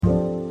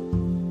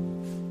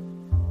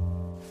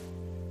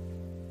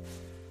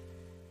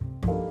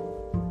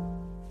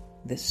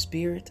The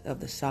Spirit of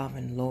the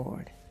Sovereign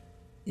Lord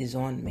is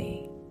on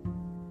me,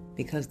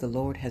 because the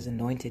Lord has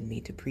anointed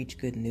me to preach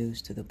good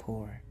news to the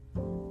poor.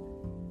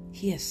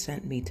 He has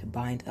sent me to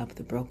bind up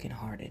the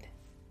brokenhearted,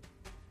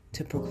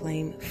 to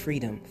proclaim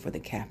freedom for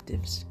the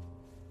captives,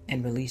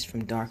 and release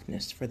from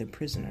darkness for the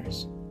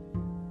prisoners,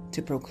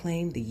 to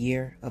proclaim the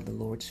year of the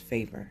Lord's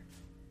favor,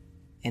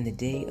 and the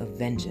day of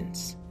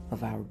vengeance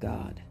of our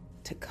God,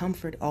 to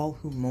comfort all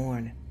who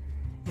mourn,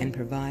 and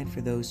provide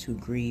for those who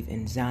grieve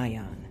in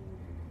Zion,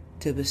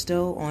 to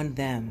bestow on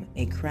them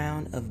a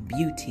crown of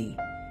beauty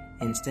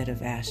instead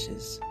of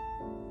ashes,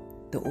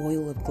 the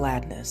oil of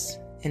gladness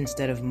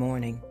instead of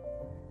mourning,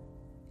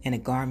 and a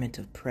garment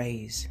of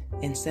praise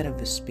instead of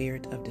the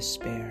spirit of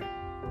despair.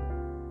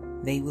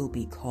 They will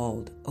be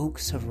called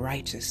oaks of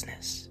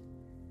righteousness,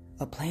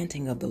 a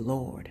planting of the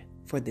Lord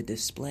for the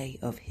display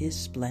of his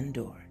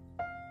splendor.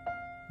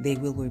 They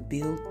will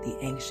rebuild the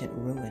ancient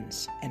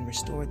ruins and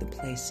restore the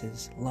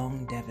places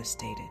long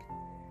devastated.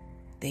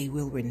 They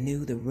will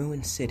renew the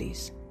ruined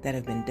cities that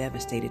have been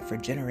devastated for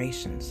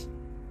generations.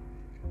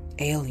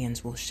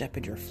 Aliens will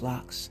shepherd your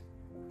flocks.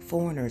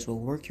 Foreigners will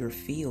work your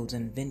fields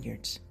and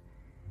vineyards.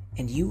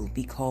 And you will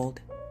be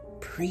called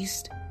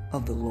priest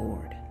of the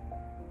Lord.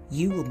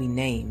 You will be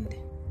named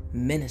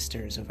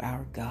ministers of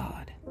our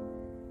God.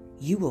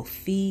 You will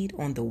feed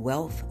on the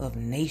wealth of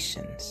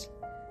nations,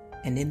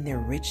 and in their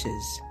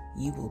riches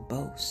you will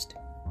boast.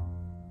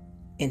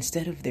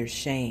 Instead of their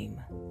shame,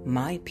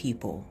 my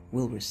people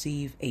will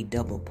receive a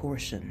double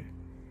portion,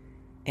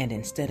 and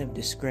instead of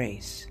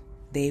disgrace,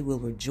 they will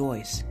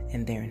rejoice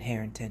in their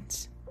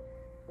inheritance.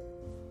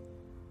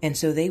 And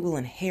so they will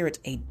inherit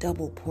a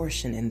double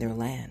portion in their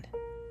land,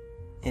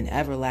 and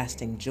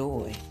everlasting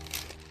joy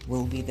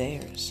will be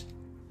theirs.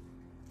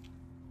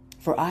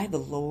 For I, the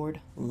Lord,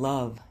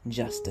 love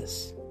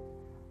justice.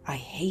 I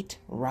hate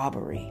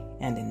robbery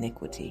and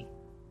iniquity.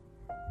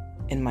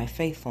 In my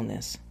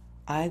faithfulness,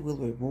 I will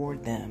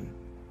reward them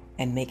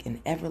and make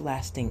an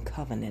everlasting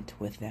covenant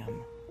with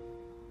them.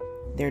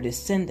 Their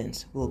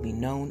descendants will be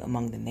known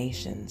among the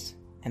nations,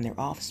 and their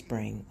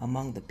offspring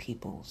among the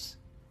peoples.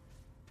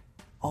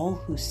 All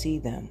who see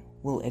them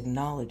will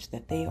acknowledge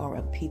that they are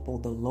a people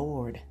the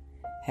Lord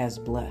has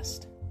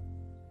blessed.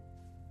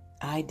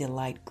 I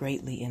delight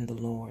greatly in the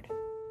Lord.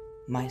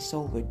 My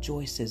soul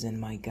rejoices in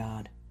my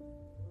God,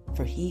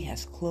 for he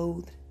has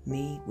clothed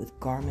me with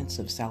garments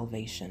of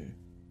salvation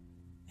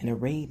and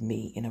arrayed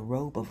me in a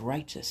robe of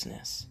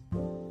righteousness.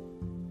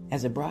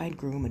 As a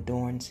bridegroom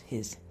adorns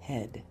his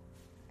head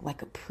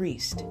like a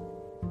priest,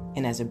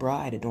 and as a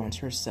bride adorns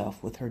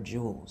herself with her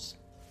jewels.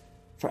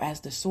 For as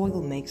the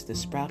soil makes the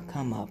sprout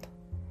come up,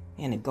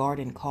 and a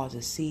garden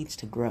causes seeds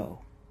to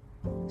grow,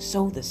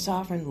 so the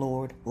sovereign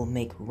Lord will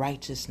make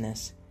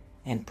righteousness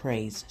and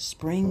praise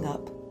spring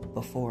up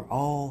before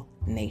all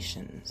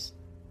nations.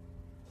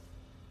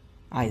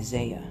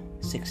 Isaiah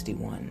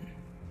 61.